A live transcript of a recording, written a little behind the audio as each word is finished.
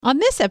On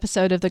this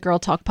episode of the Girl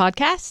Talk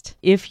podcast,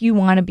 if you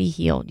want to be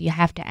healed, you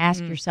have to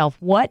ask yourself,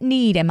 what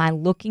need am I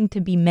looking to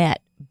be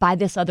met by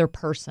this other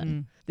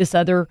person, this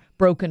other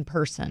broken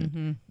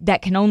person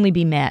that can only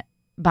be met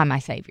by my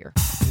Savior?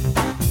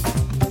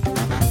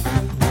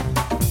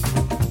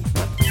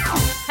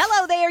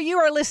 Hello there. You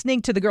are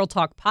listening to the Girl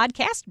Talk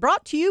podcast,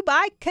 brought to you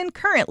by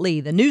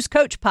Concurrently, the news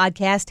coach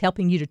podcast,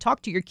 helping you to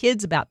talk to your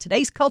kids about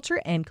today's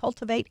culture and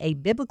cultivate a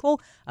biblical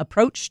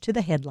approach to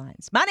the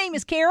headlines. My name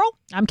is Carol.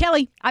 I'm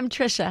Kelly. I'm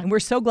Trisha. And we're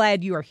so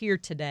glad you are here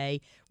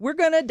today. We're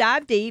going to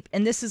dive deep,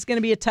 and this is going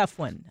to be a tough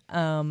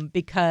one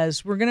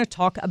because we're going to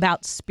talk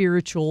about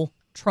spiritual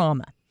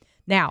trauma.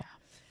 Now,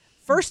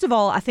 first of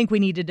all, I think we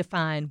need to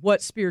define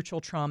what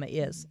spiritual trauma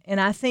is. And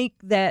I think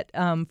that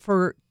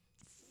for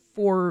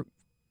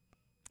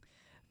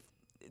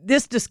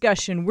this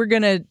discussion, we're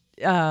going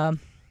to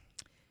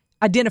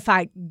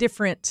identify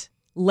different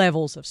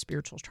levels of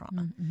spiritual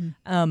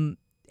trauma.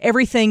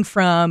 Everything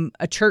from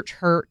a church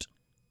hurt,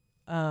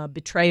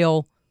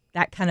 betrayal,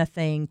 that kind of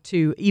thing,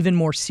 to even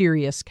more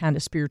serious kind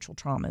of spiritual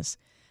traumas.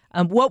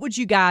 What would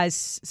you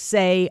guys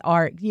say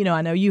are,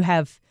 I know you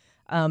have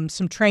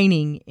some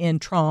training in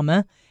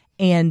trauma,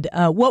 and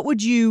what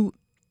would you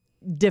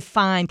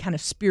define kind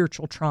of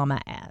spiritual trauma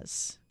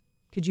as?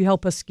 Could you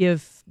help us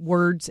give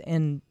words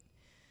and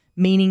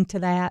meaning to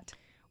that?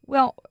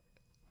 Well,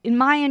 in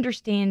my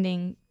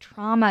understanding,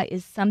 trauma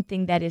is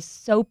something that is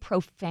so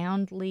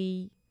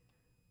profoundly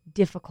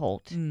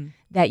difficult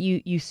that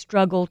you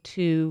struggle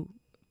to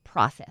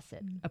process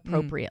it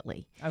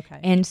appropriately. Okay.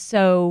 And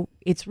so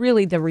it's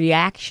really the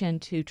reaction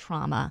to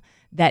trauma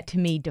that, to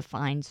me,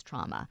 defines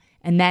trauma.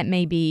 And that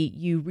may be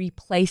you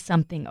replay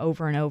something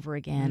over and over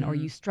again, or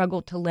you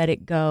struggle to let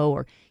it go,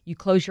 or you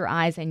close your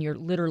eyes and you're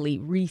literally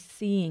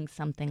re-seeing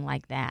something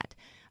like that.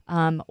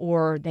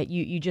 Or that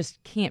you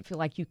just can't feel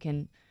like you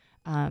can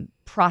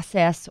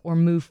process or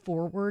move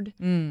forward.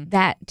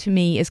 That, to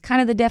me, is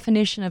kind of the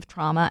definition of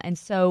trauma. And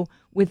so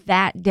with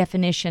that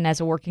definition as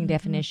a working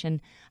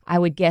definition, I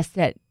would guess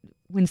that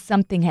when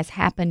something has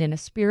happened in a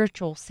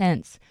spiritual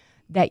sense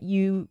that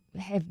you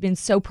have been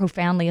so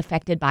profoundly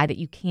affected by that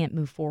you can't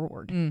move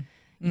forward.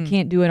 You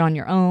can't do it on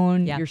your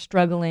own. You're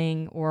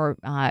struggling, or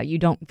you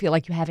don't feel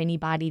like you have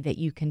anybody that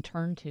you can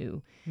turn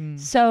to.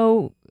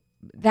 So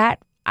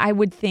that, I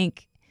would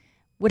think,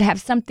 would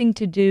have something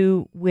to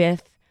do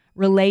with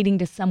relating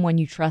to someone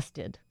you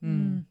trusted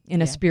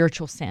in a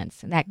spiritual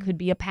sense. And that could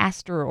be a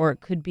pastor, or it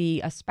could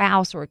be a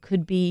spouse, or it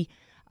could be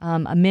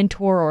a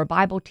mentor or a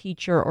Bible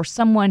teacher, or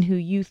someone who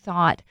you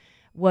thought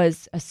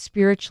was a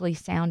spiritually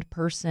sound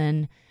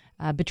person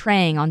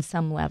betraying on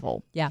some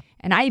level. Yeah.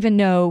 And I even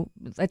know,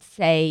 let's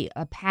say,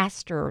 a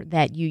pastor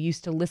that you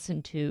used to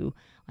listen to.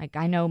 Like,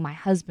 I know my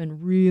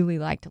husband really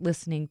liked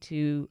listening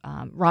to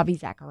Ravi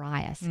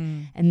Zacharias.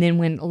 And then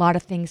when a lot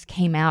of things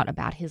came out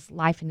about his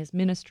life and his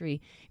ministry,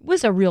 it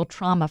was a real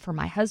trauma for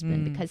my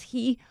husband because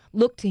he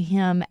looked to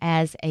him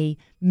as a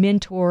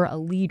mentor, a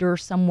leader,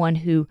 someone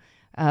who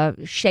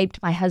shaped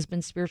my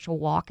husband's spiritual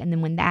walk. And then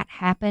when that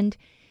happened,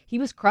 he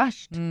was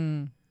crushed.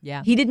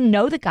 Yeah. He didn't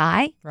know the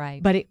guy,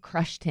 right, but it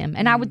crushed him.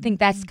 And I would think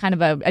that's kind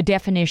of a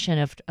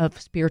definition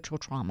of spiritual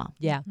trauma.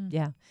 Yeah,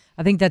 yeah.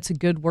 I think that's a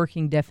good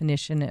working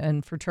definition.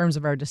 And for terms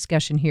of our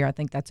discussion here, I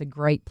think that's a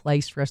great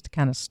place for us to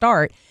kind of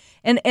start.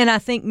 And I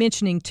think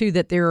mentioning, too,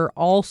 that there are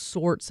all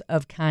sorts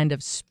of kind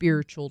of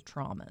spiritual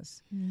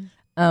traumas.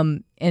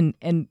 And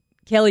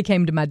Kelly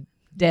came to my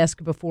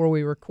desk before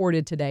we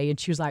recorded today, and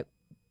she was like,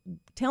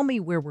 tell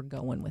me where we're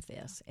going with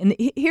this. And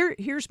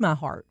here's my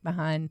heart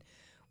behind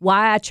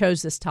why I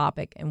chose this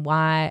topic and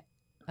why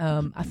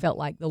I felt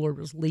like the Lord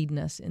was leading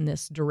us in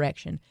this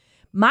direction.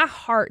 My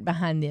heart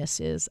behind this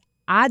is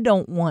I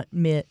don't want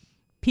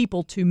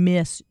people to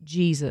miss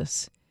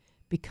Jesus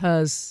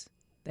because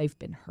they've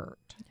been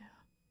hurt.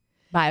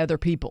 By other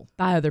people.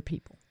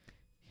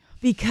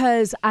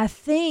 Because I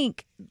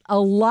think a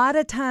lot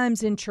of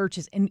times in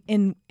churches,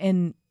 and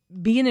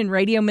being in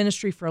radio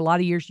ministry for a lot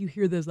of years, you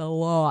hear this a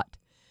lot.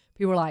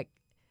 People are like,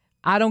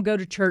 I don't go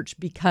to church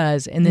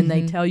because, and then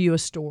they tell you a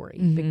story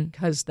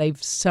because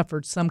they've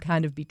suffered some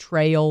kind of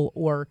betrayal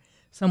or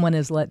someone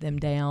has let them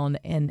down.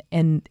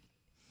 And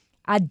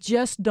I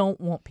just don't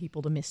want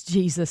people to miss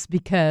Jesus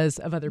because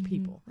of other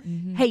people.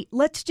 Hey,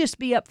 let's just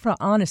be upfront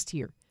honest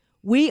here.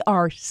 We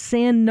are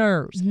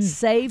sinners,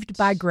 saved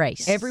by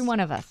grace. Every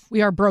one of us.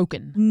 we are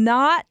broken.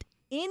 Not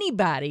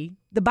anybody.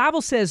 The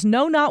Bible says,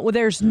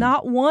 there's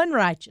not one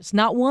righteous,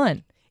 not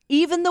one.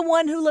 Even the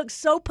one who looks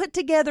so put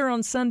together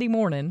on Sunday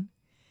morning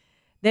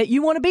that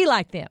you want to be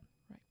like them.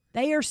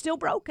 They are still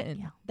broken.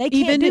 Yeah. They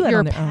can't Even do if it you're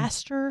on a their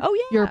pastor, own.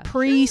 your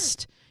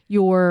priest,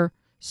 your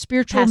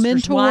spiritual Pastor's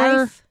mentor.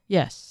 wife.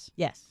 Yes.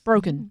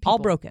 Broken people. All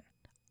broken.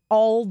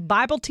 All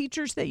Bible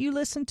teachers that you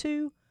listen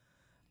to,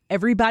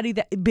 everybody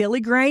Billy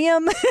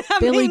Graham.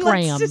 Billy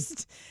Graham.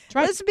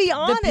 Let's be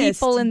honest. The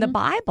people in the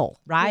Bible.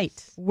 Right.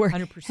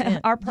 100%.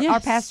 Our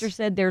pastor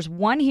said there's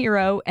one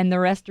hero and the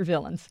rest are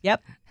villains.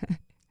 Yep.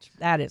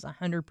 That is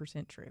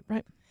 100% true.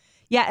 Right.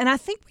 Yeah, and I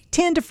think we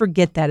tend to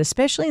forget that,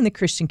 especially in the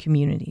Christian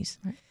communities.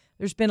 Right.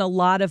 there's been a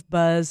lot of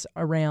buzz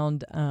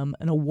around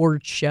an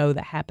award show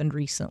that happened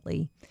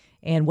recently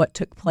and what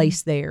took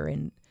place there.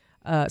 And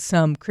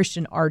some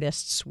Christian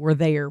artists were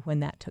there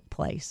when that took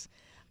place.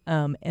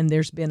 And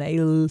there's been a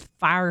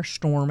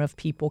firestorm of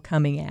people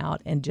coming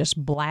out and just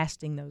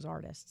blasting those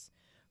artists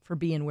for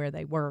being where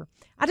they were.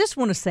 I just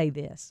want to say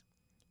this.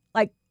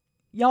 Like,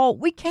 y'all,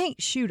 we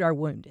can't shoot our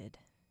wounded.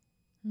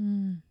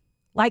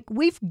 Like,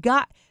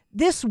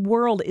 this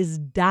world is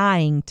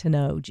dying to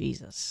know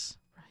Jesus.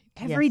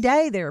 Right. Every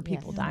day there are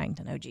people dying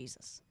to know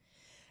Jesus.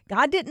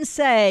 God didn't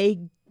say,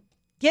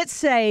 get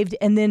saved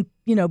and then,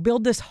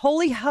 build this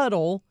holy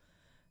huddle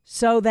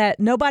so that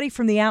nobody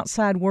from the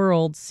outside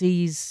world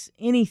sees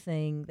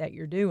anything that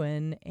you're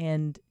doing.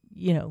 And,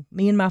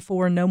 me and my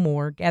four and no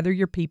more, gather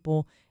your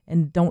people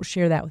and don't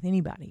share that with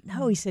anybody.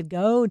 No, he said,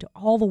 go to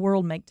all the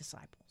world, make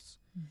disciples.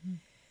 Mm-hmm.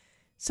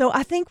 So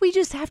I think we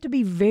just have to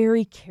be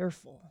very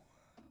careful.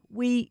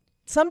 We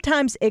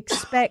sometimes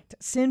expect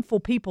sinful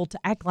people to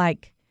act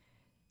like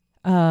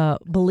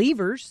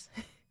believers.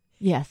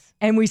 Yes.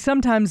 And we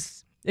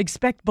sometimes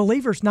expect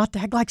believers not to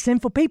act like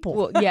sinful people.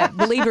 Well, yeah,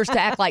 believers to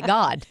act like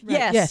God.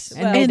 Right. Yes.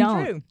 And they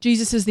don't. True.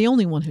 Jesus is the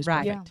only one who's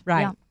right. perfect.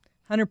 Right.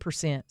 Yeah.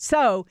 100%.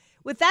 So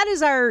with that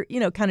as our,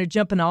 kind of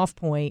jumping off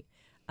point,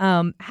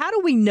 how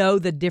do we know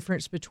the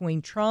difference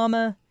between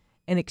trauma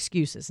and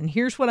excuses? And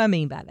here's what I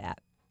mean by that.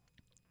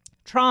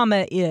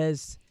 Trauma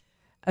is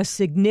a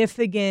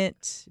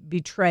significant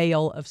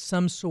betrayal of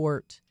some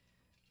sort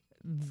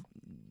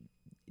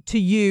to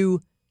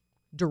you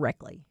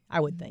directly,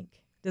 I would think.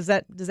 Does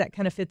that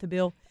kind of fit the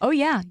bill? Oh,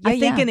 yeah. I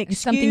think an excuse,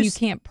 it's something you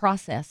can't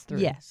process through.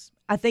 Yes.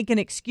 I think an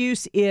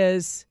excuse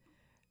is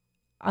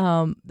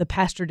the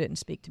pastor didn't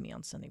speak to me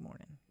on Sunday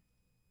morning.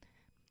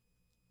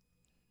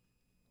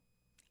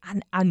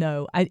 I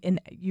know.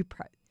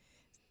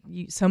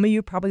 Some of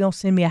you probably going to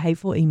send me a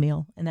hateful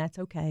email, and that's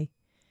okay.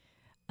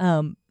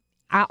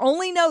 I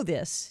only know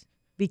this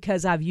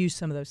because I've used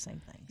some of those same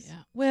things.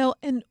 Yeah. Well,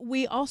 and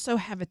we also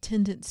have a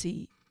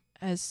tendency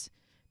as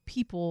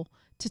people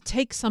to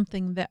take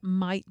something that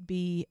might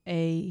be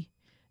a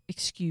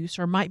excuse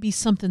or might be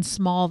something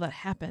small that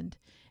happened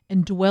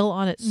and dwell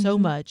on it so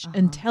much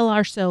and tell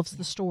ourselves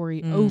the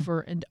story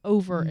over and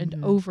over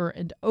and over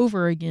and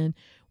over again,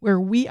 where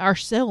we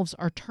ourselves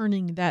are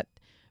turning that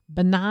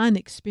benign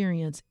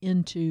experience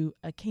into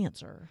a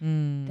cancer.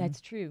 That's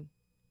true.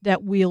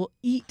 That will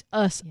eat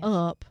us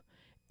up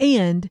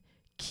and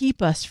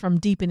keep us from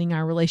deepening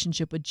our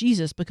relationship with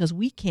Jesus because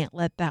we can't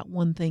let that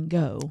one thing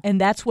go.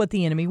 And that's what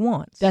the enemy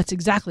wants. That's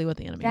exactly what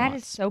the enemy wants. That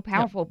is so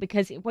powerful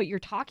because what you're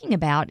talking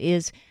about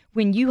is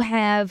when you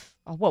have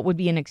what would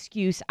be an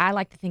excuse, I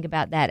like to think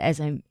about that as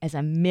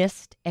a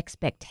missed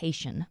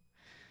expectation.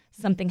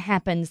 Something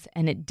happens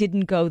and it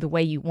didn't go the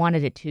way you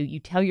wanted it to. You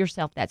tell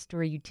yourself that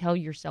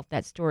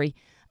story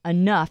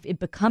enough, it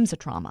becomes a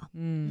trauma.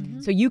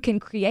 So you can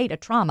create a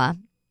trauma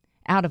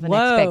out of an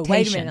expectation.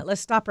 Wait a minute.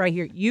 Let's stop right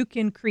here. You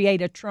can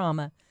create a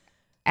trauma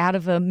out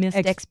of a missed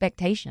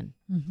expectation.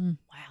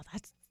 Wow,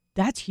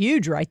 that's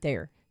huge right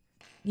there.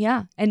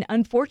 Yeah, and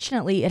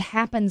unfortunately, it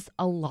happens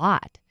a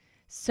lot.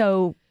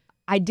 So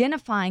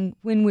identifying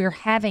when we're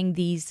having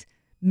these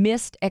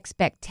missed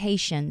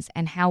expectations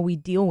and how we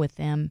deal with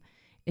them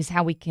is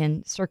how we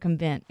can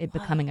circumvent it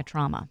becoming a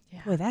trauma.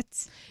 Yeah. Well,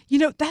 that's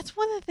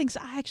one of the things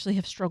I actually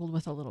have struggled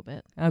with a little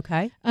bit.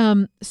 Okay.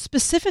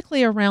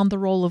 Specifically around the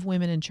role of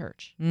women in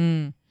church.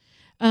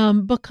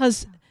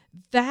 Because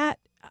that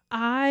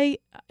I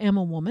am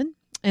a woman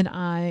and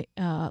I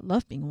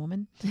love being a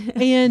woman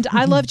and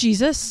I love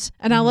Jesus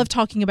and I love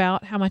talking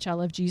about how much I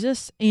love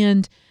Jesus.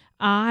 And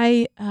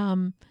I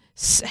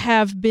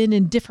have been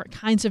in different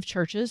kinds of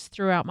churches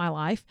throughout my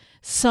life,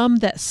 some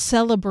that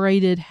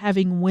celebrated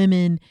having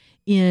women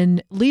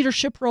in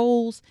leadership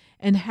roles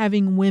and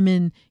having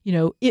women,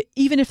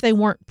 even if they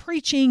weren't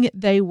preaching,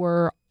 they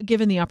were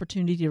given the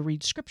opportunity to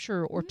read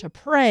scripture or to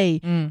pray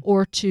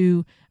or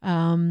to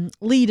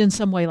lead in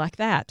some way like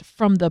that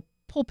from the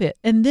pulpit.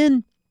 And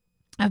then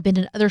I've been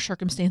in other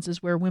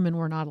circumstances where women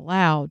were not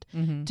allowed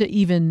to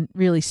even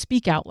really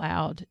speak out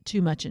loud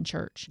too much in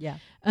church. Yeah.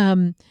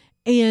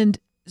 And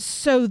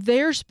so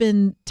there's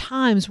been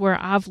times where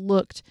I've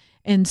looked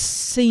and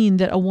seen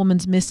that a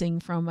woman's missing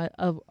from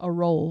a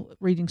role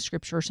reading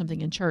scripture or something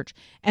in church.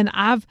 And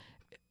I've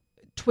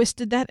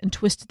twisted that and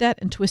twisted that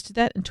and twisted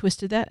that and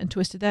twisted that and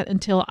twisted that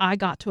until I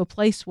got to a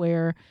place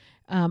where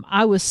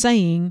I was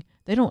saying,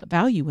 they don't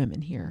value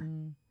women here.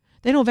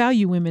 They don't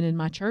value women in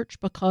my church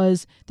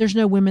because there's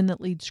no women that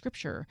lead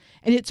scripture.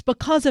 And it's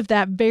because of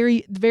that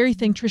very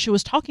thing Tricia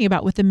was talking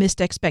about with the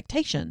missed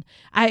expectation.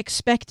 I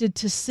expected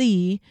to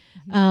see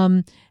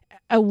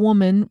a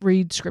woman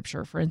read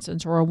scripture, for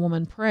instance, or a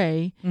woman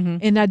pray,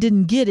 and I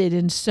didn't get it.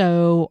 And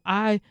so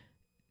I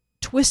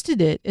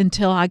twisted it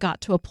until I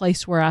got to a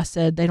place where I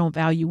said they don't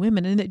value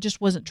women, and it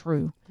just wasn't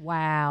true.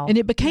 Wow. And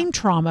it became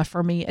trauma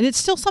for me. And it's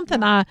still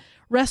something I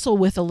wrestle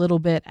with a little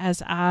bit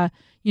as I,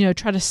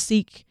 try to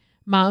seek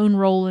my own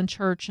role in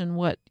church and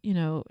what,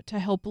 to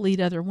help lead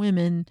other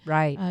women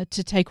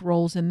to take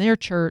roles in their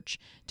church,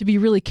 to be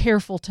really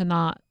careful to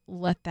not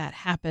let that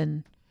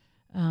happen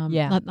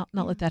not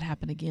let that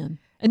happen again,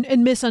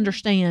 and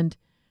misunderstand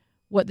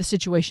what the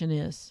situation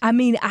is. I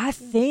mean, I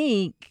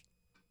think,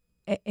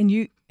 and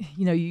you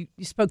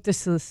spoke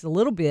this a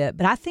little bit,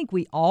 but I think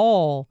we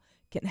all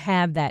can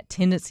have that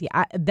tendency.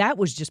 That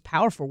was just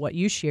powerful what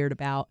you shared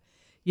about,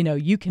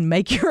 you can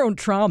make your own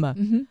trauma.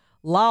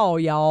 Law,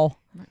 y'all.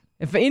 Right.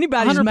 If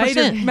anybody's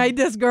made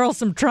this girl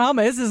some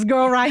trauma, it's this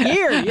girl right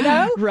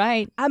here,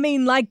 Right. I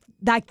mean, like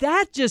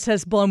that just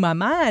has blown my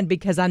mind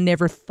because I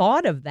never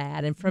thought of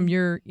that. And from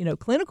your,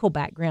 clinical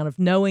background of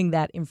knowing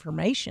that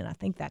information, I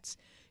think that's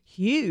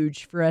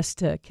huge for us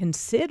to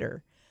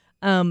consider.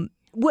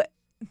 What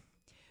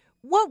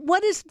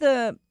is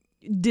the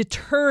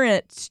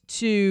deterrent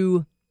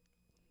to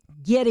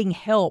getting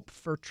help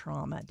for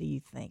trauma, do you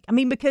think? I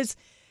mean, because,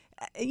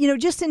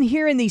 just in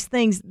hearing these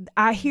things,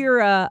 I hear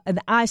an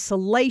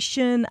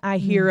isolation, I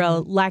hear a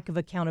lack of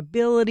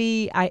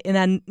accountability. I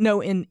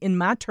know in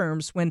my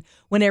terms,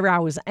 whenever I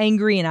was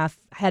angry and I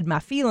had my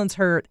feelings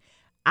hurt,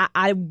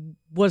 I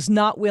was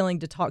not willing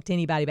to talk to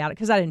anybody about it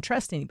because I didn't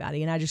trust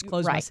anybody, and I just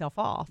closed myself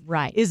off.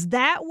 Right. Is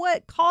that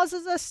what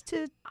causes us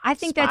to I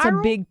think spiral? That's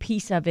a big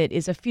piece of it,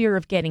 is a fear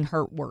of getting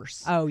hurt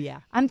worse. Oh,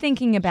 yeah. I'm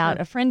thinking about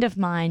a friend of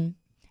mine,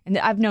 and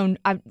I've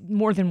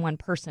more than one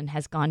person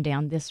has gone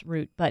down this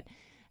route, but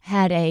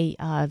had a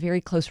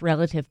very close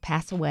relative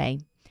pass away,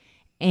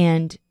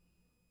 and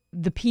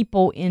the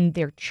people in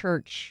their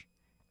church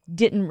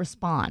didn't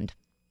respond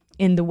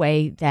in the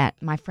way that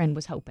my friend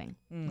was hoping.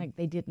 Like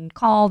they didn't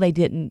call, they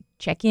didn't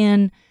check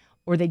in,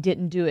 or they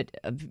didn't do it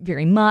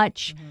very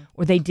much,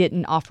 or they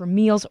didn't offer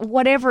meals, or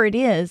whatever it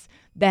is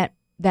that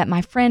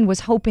my friend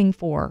was hoping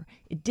for.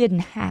 It didn't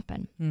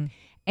happen.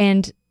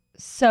 And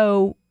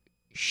so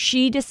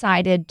she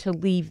decided to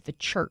leave the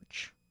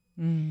church.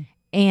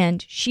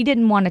 And she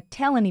didn't want to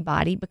tell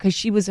anybody because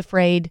she was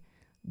afraid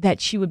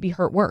that she would be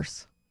hurt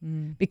worse.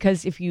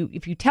 Because if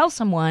you tell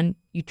someone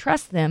you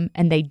trust them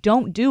and they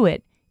don't do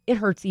it, it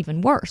hurts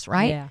even worse,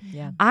 right?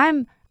 Yeah.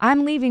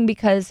 I'm leaving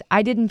because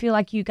I didn't feel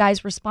like you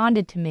guys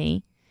responded to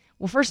me.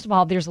 Well, first of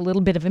all, there's a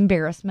little bit of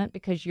embarrassment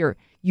because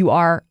you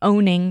are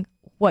owning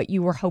what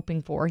you were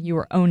hoping for. You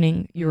are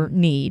owning your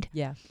need.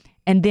 Yeah.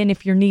 And then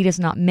if your need is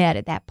not met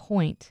at that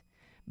point,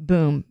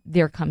 boom,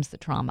 there comes the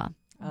trauma.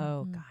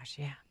 Oh gosh,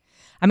 yeah.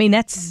 I mean,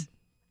 that's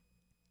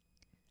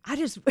I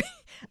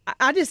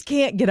just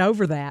can't get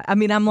over that. I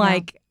mean, I'm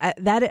like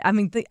that. I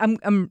mean,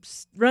 I'm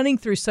running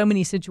through so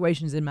many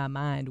situations in my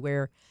mind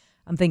where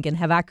I'm thinking,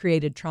 have I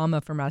created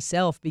trauma for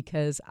myself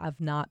because I've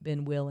not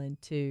been willing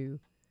to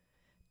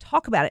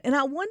talk about it? And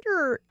I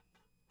wonder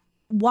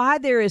why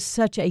there is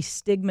such a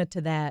stigma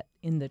to that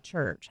in the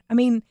church. I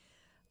mean,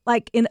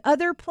 like in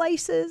other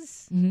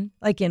places,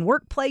 like in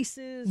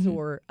workplaces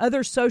or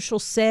other social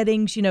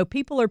settings,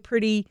 people are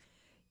pretty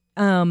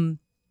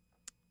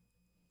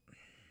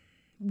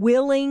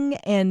willing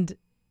and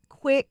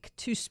quick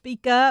to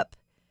speak up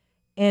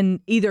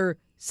and either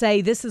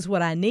say, this is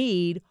what I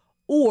need,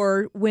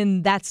 or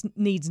when that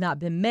need's not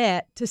been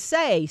met, to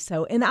say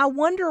so. And I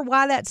wonder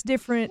why that's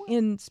different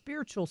in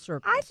spiritual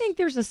circles. I think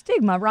there's a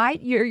stigma,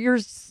 right? You're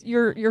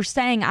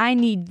saying I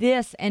need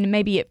this, and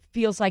maybe it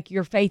feels like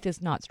your faith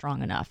is not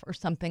strong enough, or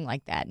something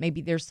like that.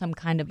 Maybe there's some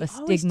kind of a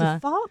stigma.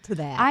 Always default to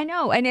that. I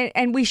know,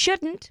 and we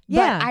shouldn't.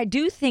 Yeah. But I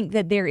do think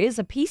that there is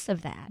a piece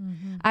of that.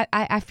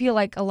 I feel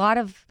like a lot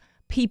of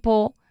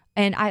people,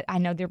 and I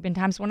know there have been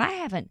times when I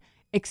haven't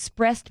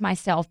expressed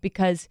myself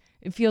because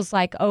it feels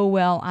like, oh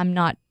well,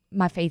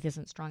 my faith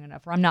isn't strong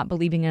enough, or I'm not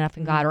believing enough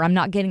in God, or I'm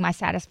not getting my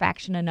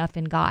satisfaction enough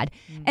in God.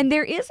 And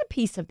there is a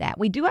piece of that.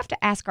 We do have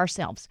to ask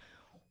ourselves,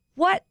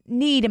 what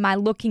need am I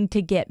looking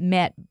to get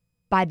met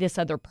by this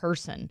other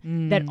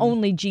person that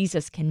only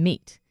Jesus can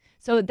meet?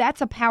 So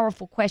that's a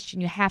powerful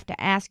question you have to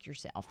ask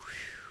yourself.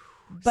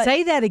 But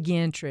say that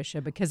again,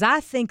 Tricia, because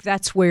I think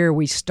that's where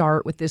we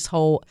start with this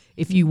whole,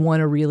 if you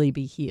want to really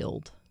be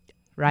healed,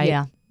 right?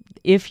 Yeah.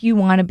 If you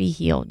want to be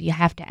healed, you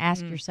have to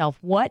ask yourself,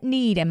 what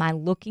need am I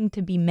looking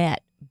to be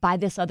met by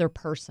this other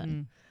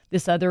person,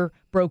 this other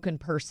broken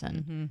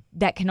person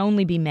that can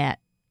only be met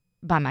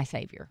by my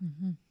Savior?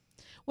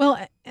 Well,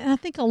 and I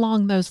think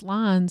along those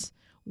lines,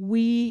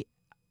 we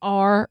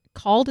are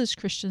called as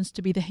Christians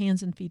to be the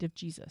hands and feet of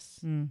Jesus.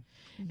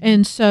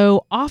 And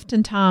so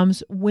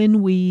oftentimes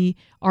when we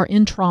are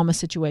in trauma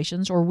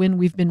situations or when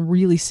we've been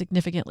really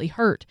significantly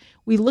hurt,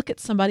 we look at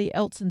somebody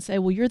else and say,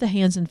 well, you're the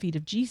hands and feet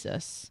of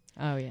Jesus.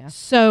 Oh, yeah.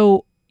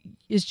 So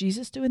is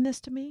Jesus doing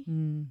this to me?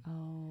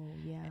 Oh,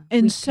 yeah.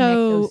 And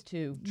so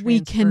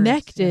we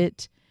connect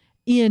it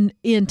in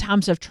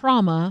times of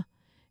trauma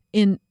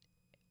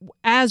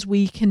as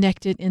we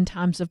connect it in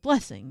times of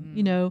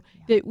blessing.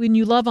 That when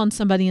you love on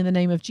somebody in the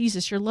name of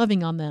Jesus, you're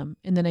loving on them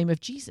in the name of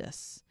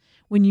Jesus.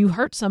 When you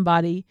hurt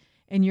somebody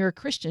and you're a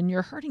Christian,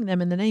 you're hurting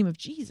them in the name of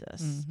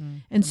Jesus.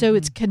 And so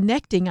it's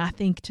connecting, I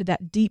think, to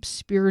that deep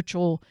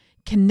spiritual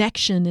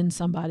connection in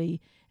somebody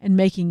and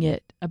making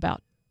it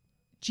about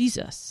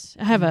Jesus.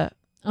 I have a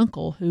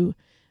uncle who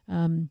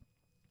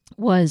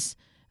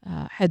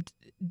had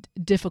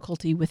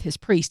difficulty with his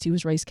priest. He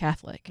was raised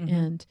Catholic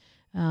and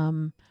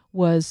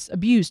was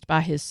abused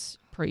by his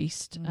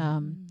priest,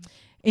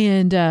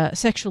 and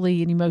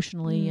sexually and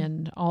emotionally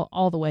and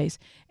all the ways.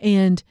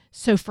 And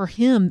so for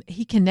him,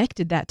 he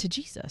connected that to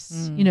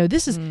Jesus. You know,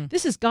 this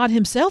is God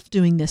himself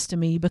doing this to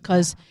me,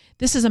 because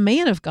this is a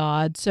man of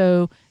God.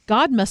 So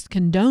God must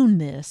condone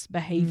this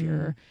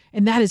behavior.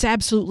 And that is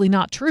absolutely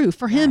not true.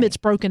 For him, it's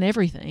broken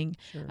everything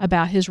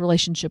about his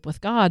relationship with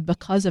God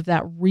because of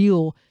that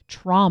real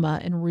trauma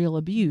and real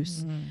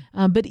abuse.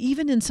 But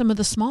even in some of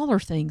the smaller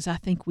things, I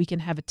think we can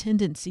have a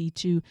tendency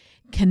to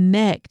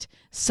connect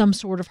some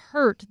sort of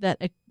hurt that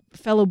a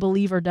fellow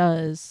believer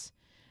does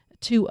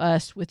to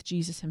us with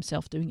Jesus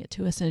himself doing it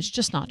to us. And it's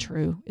just not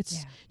true.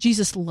 It's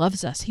Jesus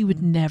loves us. He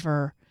would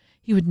never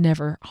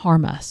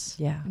harm us.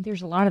 Yeah. And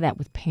there's a lot of that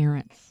with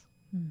parents.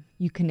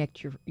 You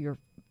connect your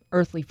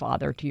earthly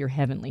father to your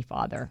heavenly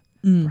father.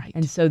 Right.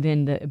 And so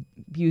then the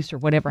abuse or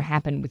whatever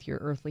happened with your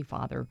earthly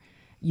father,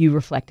 you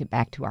reflect it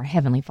back to our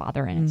heavenly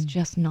father, and it's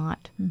just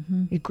not,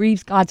 it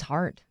grieves God's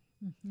heart.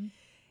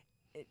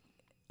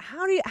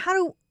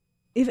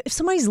 If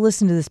somebody's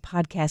listening to this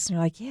podcast and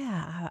they're like,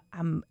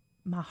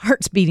 my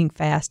heart's beating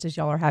fast as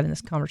y'all are having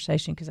this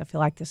conversation because I feel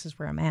like this is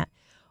where I'm at.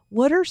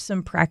 What are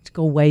some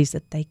practical ways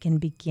that they can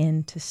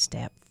begin to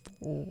step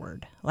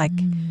forward? Like,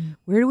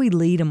 where do we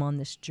lead them on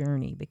this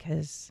journey?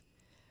 Because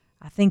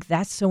I think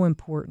that's so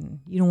important.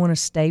 You don't want to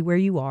stay where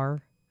you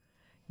are.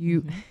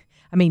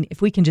 I mean,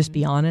 if we can just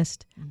be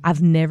honest,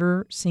 I've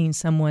never seen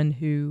someone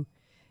who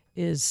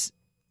is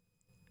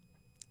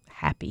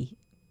happy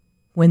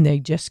when they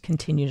just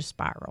continue to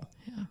spiral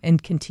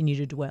and continue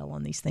to dwell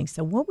on these things.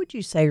 So what would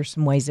you say are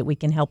some ways that we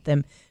can help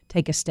them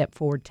take a step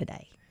forward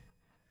today?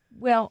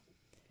 Well,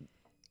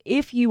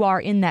 if you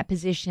are in that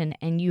position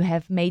and you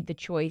have made the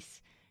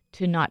choice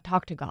to not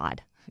talk to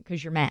God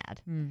because you're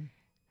mad,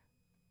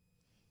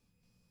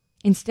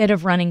 instead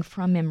of running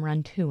from him,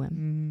 run to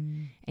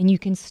him. And you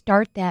can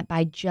start that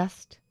by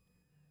just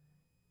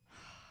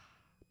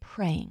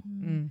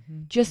praying.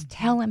 Just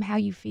tell him how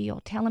you feel.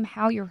 Tell him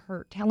how you're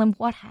hurt. Tell him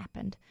what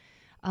happened.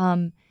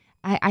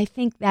 I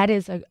think that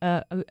is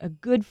a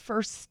good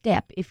first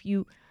step. If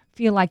you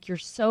feel like you're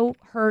so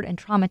hurt and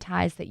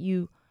traumatized that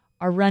you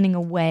are running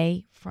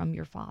away from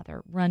your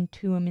father, run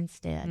to him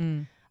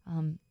instead.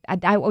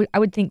 I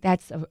would think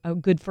that's a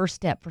good first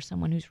step for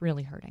someone who's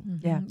really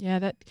hurting. Yeah,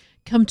 that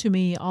come to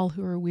me, all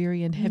who are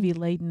weary and heavy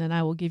laden, and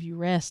I will give you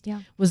rest,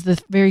 was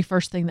the very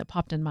first thing that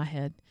popped in my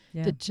head.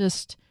 That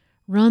just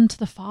run to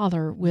the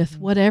Father with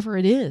whatever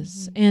it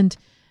is. And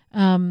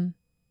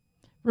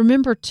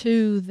remember,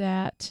 too,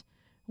 that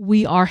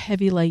we are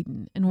heavy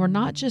laden, and we're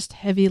not just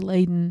heavy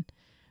laden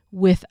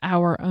with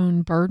our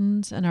own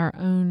burdens and our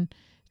own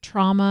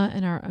trauma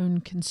and our own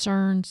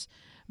concerns,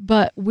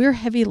 but we're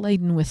heavy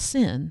laden with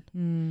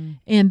sin.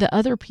 And the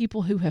other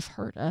people who have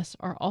hurt us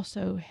are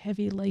also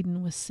heavy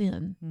laden with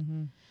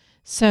sin.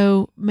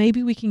 So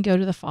maybe we can go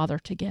to the Father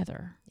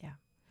together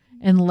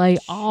and lay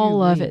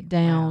all of it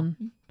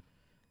down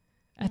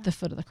at the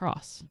foot of the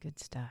cross. Good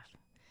stuff.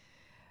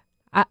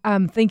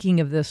 I'm thinking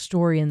of the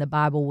story in the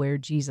Bible where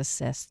Jesus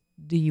says,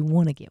 do you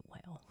want to get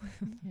well?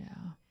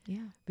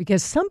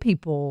 Because some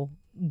people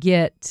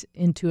get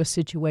into a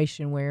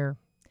situation where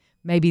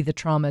maybe the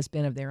trauma has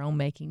been of their own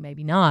making,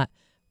 maybe not,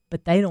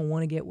 but they don't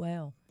want to get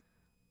well.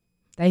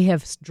 They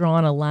have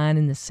drawn a line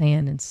in the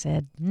sand and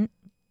said, the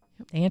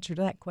answer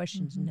to that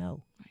question is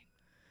no.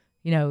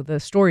 You know, the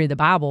story of the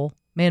Bible,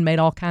 man made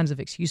all kinds of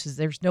excuses.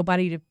 There's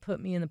nobody to put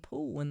me in the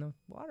pool when the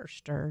water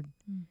stirred.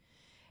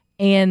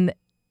 And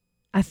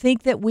I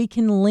think that we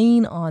can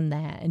lean on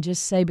that and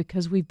just say,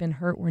 because we've been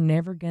hurt, we're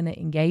never going to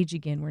engage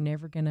again. We're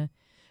never going to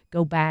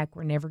go back.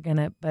 We're never going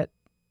to, but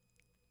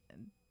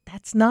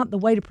that's not the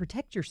way to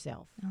protect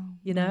yourself,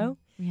 you know?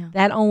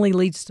 That only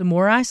leads to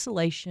more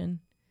isolation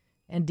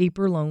and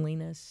deeper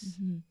loneliness.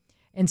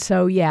 And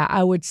so,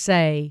 I would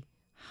say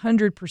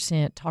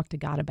 100% talk to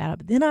God about it.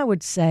 But then I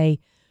would say,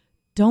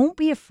 don't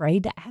be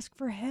afraid to ask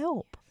for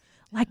help.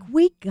 Like,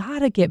 we got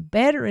to get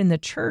better in the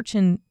church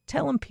and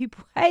telling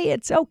people, hey,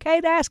 it's okay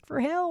to ask for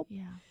help.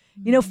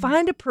 You know,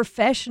 find a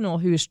professional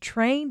who's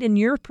trained in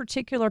your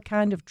particular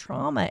kind of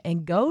trauma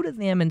and go to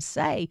them and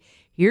say,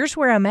 here's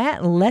where I'm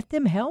at, and let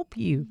them help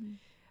you.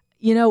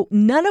 You know,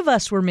 none of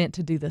us were meant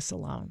to do this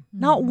alone.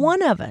 Not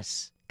one of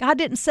us. God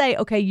didn't say,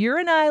 okay, you're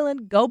an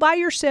island, go by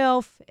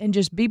yourself and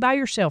just be by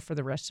yourself for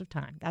the rest of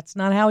time. That's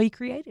not how he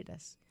created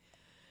us.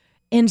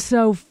 And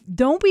so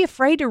don't be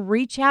afraid to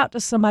reach out to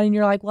somebody and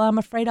you're like, well, I'm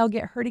afraid I'll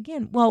get hurt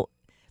again. Well,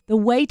 the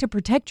way to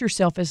protect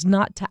yourself is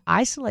not to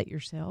isolate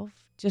yourself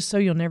just so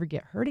you'll never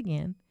get hurt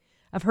again.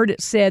 I've heard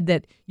it said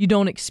that you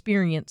don't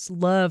experience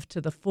love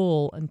to the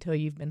full until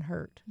you've been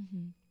hurt.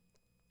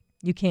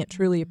 You can't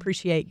truly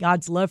appreciate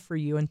God's love for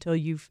you until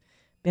you've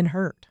been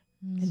hurt.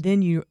 And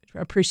then you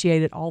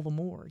appreciate it all the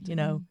more, you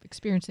know.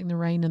 Experiencing the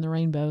rain and the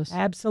rainbows.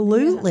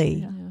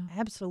 Absolutely.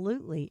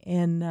 Absolutely.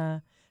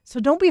 And so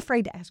don't be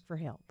afraid to ask for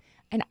help.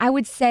 And I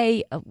would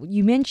say,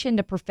 you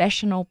mentioned a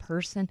professional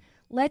person.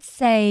 Let's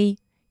say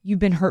you've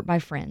been hurt by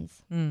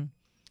friends.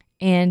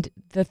 And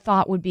the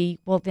thought would be,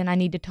 well, then I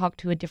need to talk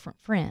to a different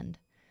friend.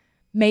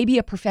 maybe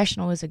a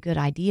professional is a good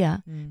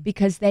idea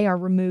because they are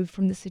removed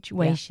from the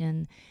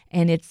situation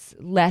and it's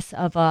less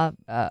of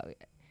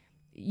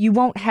you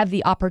won't have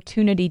the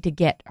opportunity to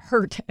get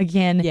hurt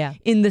again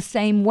in the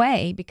same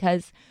way,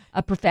 because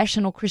a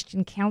professional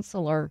Christian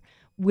counselor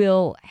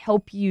will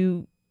help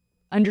you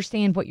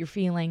understand what you're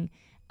feeling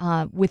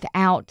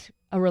without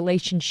a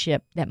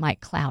relationship that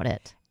might cloud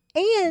it.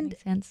 And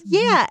Makes sense?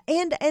 yeah,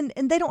 and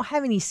they don't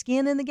have any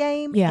skin in the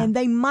game, and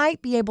they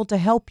might be able to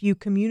help you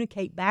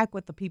communicate back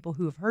with the people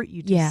who have hurt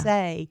you to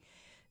say,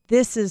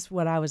 this is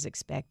what I was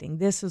expecting.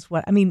 This is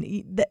what, I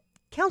mean, the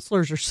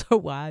counselors are so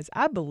wise.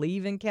 I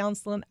believe in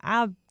counseling.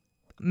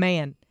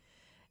 Man,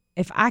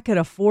 if I could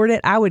afford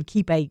it, I would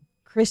keep a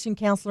Christian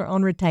counselor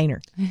on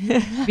retainer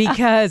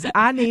because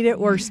I need it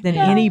worse than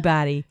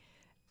anybody.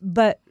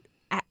 But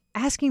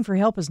asking for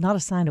help is not a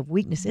sign of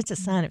weakness. It's a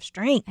sign of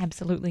strength.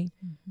 Absolutely.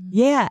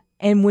 Yeah.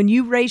 And when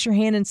you raise your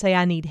hand and say,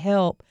 I need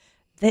help,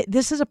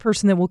 this is a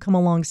person that will come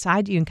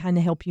alongside you and kind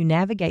of help you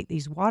navigate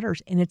these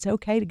waters. And it's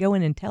okay to go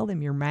in and tell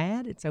them you're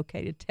mad. It's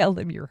okay to tell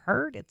them you're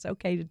hurt. It's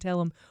okay to tell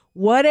them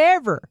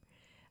whatever,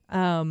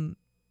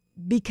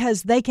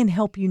 because they can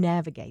help you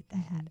navigate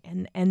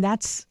that. And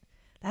that's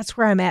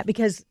where I'm at,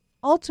 because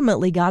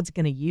ultimately God's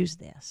going to use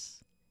this.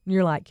 And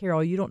you're like,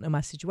 Carol, you don't know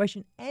my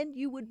situation. And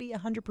you would be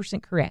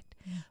 100% correct.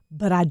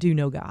 But I do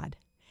know God.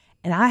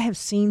 And I have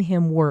seen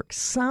him work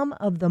some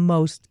of the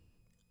most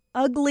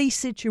ugly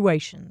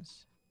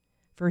situations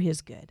for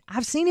his good.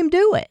 I've seen him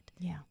do it.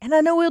 Yeah. And I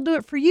know he'll do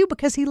it for you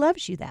because he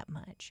loves you that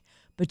much.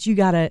 But you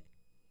got to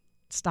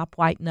stop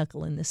white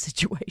knuckling this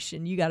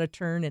situation. You got to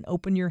turn and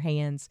open your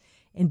hands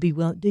and be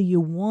willing. Do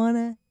you want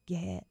to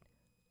get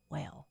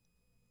well?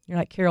 You're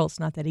like, Carol, it's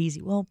not that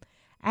easy. Well,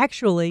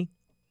 actually,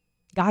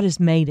 God has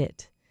made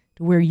it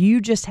to where you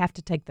just have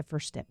to take the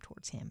first step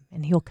towards him,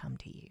 and he'll come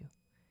to you.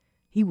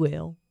 He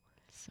will.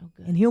 So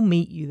good. And he'll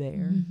meet you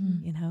there,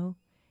 you know,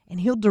 and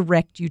he'll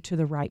direct you to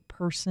the right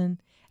person.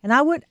 And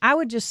I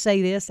would just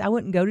say this, I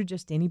wouldn't go to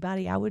just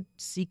anybody. I would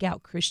seek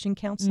out Christian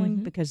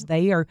counseling because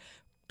they are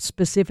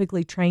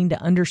specifically trained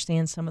to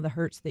understand some of the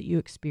hurts that you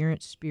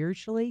experience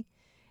spiritually.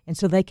 And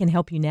so they can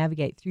help you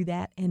navigate through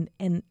that. And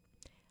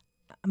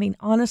I mean,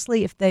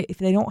 honestly, if they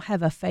don't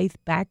have a faith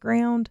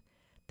background,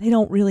 they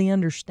don't really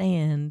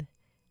understand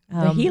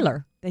the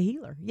healer. The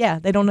healer. Yeah,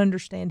 they don't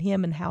understand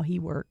him and how he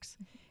works.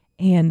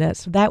 And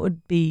so that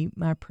would be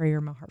my prayer,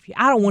 my heart for you.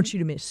 I don't want you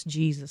to miss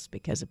Jesus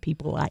because of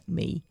people like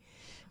me,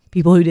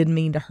 people who didn't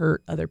mean to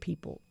hurt other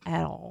people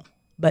at all,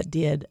 but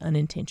did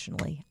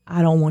unintentionally.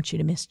 I don't want you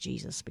to miss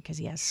Jesus because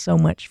he has so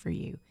much for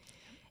you.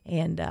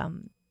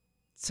 And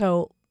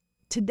so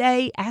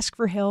today, ask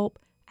for help.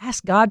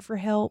 Ask God for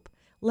help.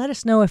 Let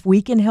us know if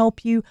we can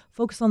help you.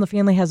 Focus on the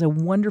Family has a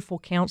wonderful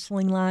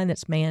counseling line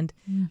that's manned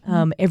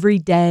every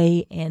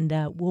day, and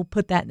we'll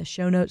put that in the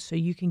show notes so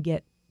you can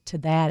get to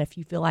that if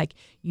you feel like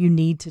you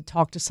need to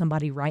talk to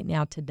somebody right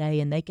now today,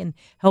 and they can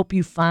help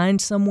you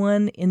find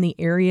someone in the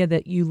area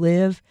that you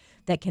live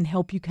that can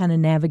help you kind of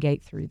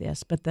navigate through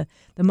this. But the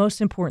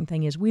most important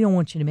thing is we don't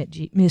want you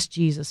to miss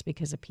Jesus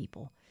because of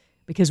people,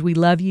 because we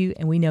love you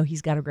and we know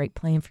he's got a great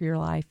plan for your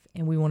life,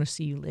 and we want to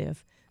see you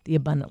live the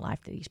abundant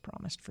life that he's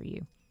promised for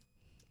you.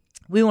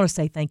 We want to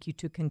say thank you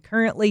to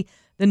Concurrently,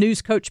 the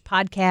News Coach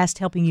podcast,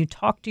 helping you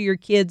talk to your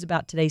kids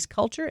about today's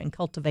culture and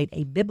cultivate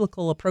a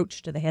biblical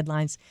approach to the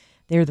headlines.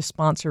 They're the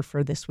sponsor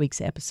for this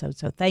week's episode.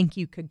 So thank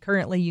you,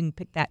 Concurrently. You can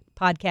pick that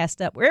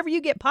podcast up wherever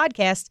you get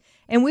podcasts,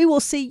 and we will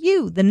see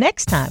you the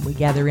next time we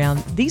gather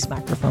around these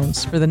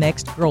microphones for the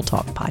next Girl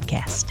Talk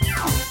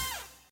podcast.